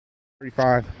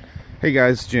35. Hey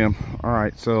guys, Jim. All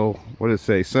right, so what did it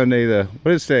say? Sunday what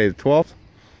did it say? The 12th,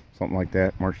 something like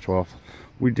that. March 12th.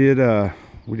 We did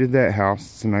that house.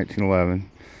 It's in 1911.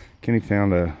 Kenny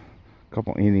found a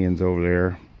couple Indians over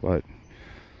there,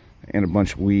 and a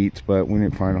bunch of wheats, but we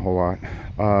didn't find a whole lot.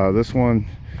 This one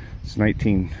is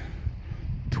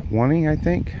 1920, I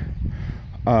think.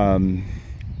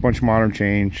 Bunch of modern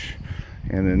change,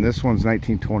 and then this one's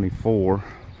 1924.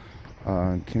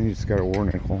 Kenny just got a war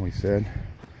nickel, he said.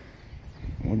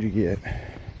 What'd you get?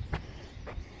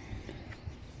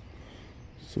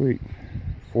 Sweet.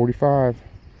 45.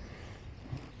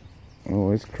 Oh,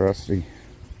 it's crusty.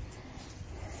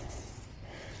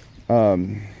 Well,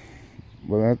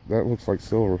 that looks like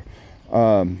silver.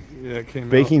 Yeah, it came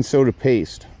baking out. soda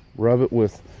paste. Rub it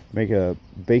with, make a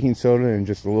baking soda and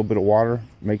just a little bit of water,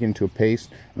 make it into a paste,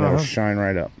 and that'll shine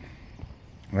right up.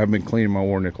 I've been cleaning my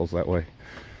war nickels that way.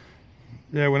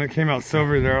 Yeah, when it came out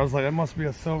silver there, I was like, that must be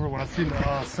a silver when I see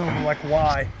the silver like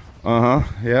Y.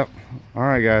 Yep. All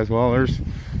right, guys. Well,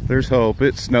 there's hope.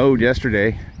 It snowed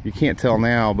yesterday. You can't tell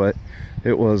now, but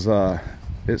it was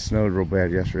it snowed real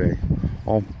bad yesterday.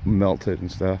 All melted and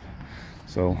stuff.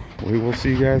 So we will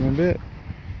see you guys in a bit.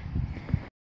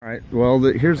 All right. Well,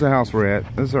 here's the house we're at.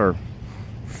 This is our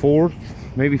 4th,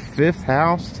 maybe 5th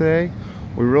house today.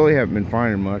 We really haven't been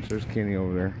finding much. There's Kenny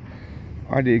over there.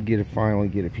 I did finally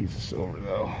get a piece of silver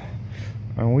though.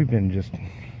 We've been just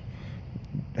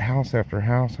house after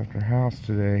house after house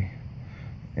today.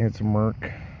 It's a Merc.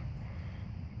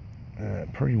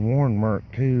 Pretty worn Merc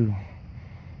too.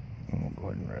 I'll go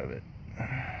ahead and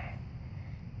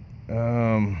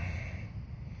rub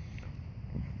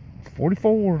it.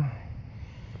 44.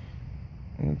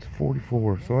 It's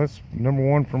 44. So that's number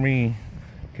 1 for me.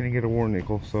 Can I get a war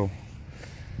nickel? So.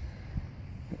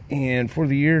 And for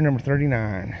the year, number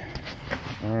 39.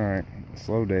 All right,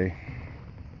 slow day.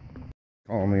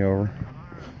 Calling me over.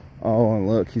 Oh, and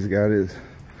look, he's got his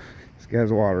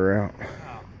water out.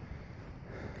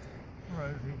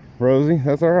 Rosie,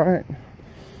 that's all right.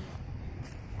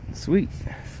 Sweet.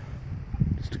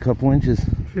 Just a couple inches.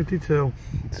 52.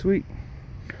 Sweet.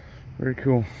 Very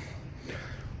cool.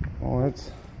 Well,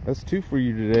 that's 2 for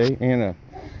you today, and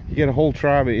you got a whole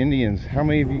tribe of Indians. How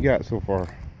many have you got so far?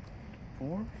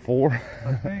 4? 4?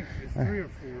 I think it's 3 or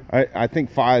 4. I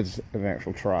think 5's an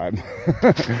actual tribe.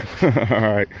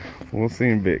 Alright, we'll see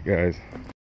in a bit, guys.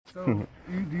 So, do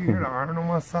you hear the iron on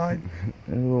my side?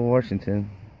 A little Washington.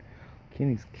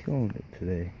 Kenny's killing it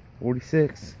today.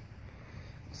 46.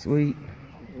 Sweet.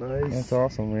 Nice. That's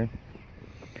awesome, man.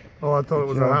 Oh, I thought it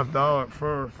was a $50 at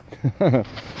first.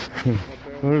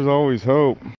 There's always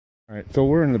hope. Alright, so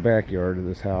we're in the backyard of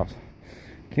this house.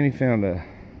 Kenny found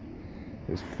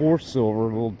his 4th silver, a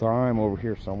little dime over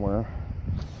here somewhere,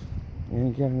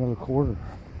 and he got another quarter.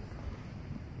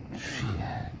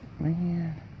 Shit,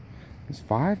 man, it's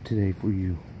 5 today for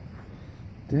you.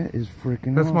 That is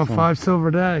freaking awesome. That's my 5 silver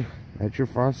day. That's your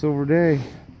 5 silver day.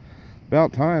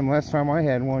 About time. Last time I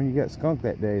had one, you got skunked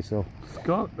that day. So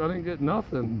skunked? I didn't get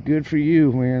nothing. Good for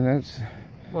you, man. That's,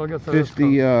 well, I guess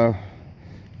that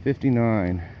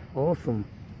 59. Awesome.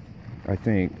 I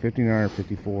think 59 or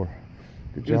 54.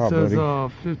 Good job, buddy. It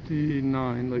buddy. says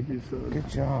 59, like you said. Good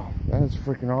job. That is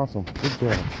freaking awesome. Good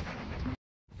job.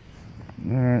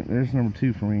 All right, there's number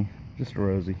 2 for me. Just a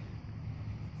Rosie.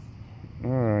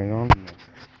 All right, on the next.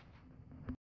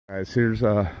 Guys, here's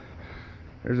a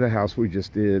house we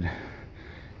just did,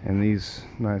 and these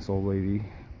nice old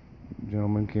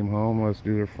gentlemen came home. Let's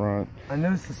do their front. I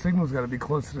noticed the signal's got to be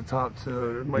close to the top,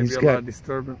 so there might be a lot of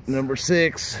disturbance. Number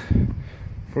 6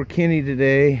 for Kenny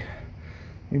today.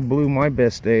 You blew my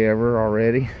best day ever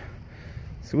already.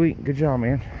 Sweet, good job,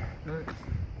 man. Thanks.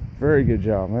 Very good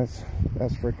job. That's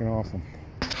freaking awesome.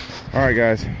 All right,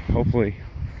 guys. Hopefully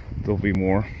there'll be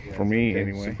more for me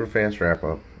anyway. Super fast wrap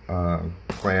up.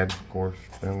 Plaid, of course,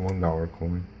 and $1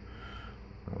 coin.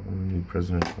 New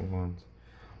presidential ones.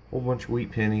 Whole bunch of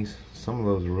wheat pennies. Some of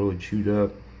those are really chewed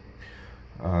up.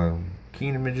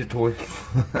 Keenan midget toy.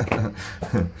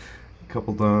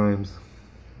 Couple dimes.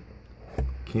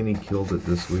 Kenny killed it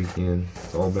this weekend.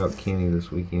 It's all about Kenny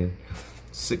this weekend.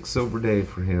 6 silver day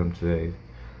for him today.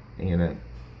 And at,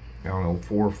 I don't know,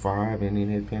 4 or 5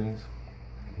 Indian head pennies.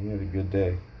 He had a good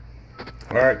day.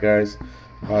 Alright, guys.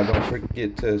 Don't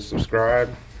forget to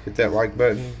subscribe, hit that like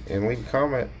button, and leave a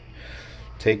comment.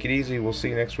 Take it easy. We'll see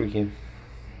you next weekend.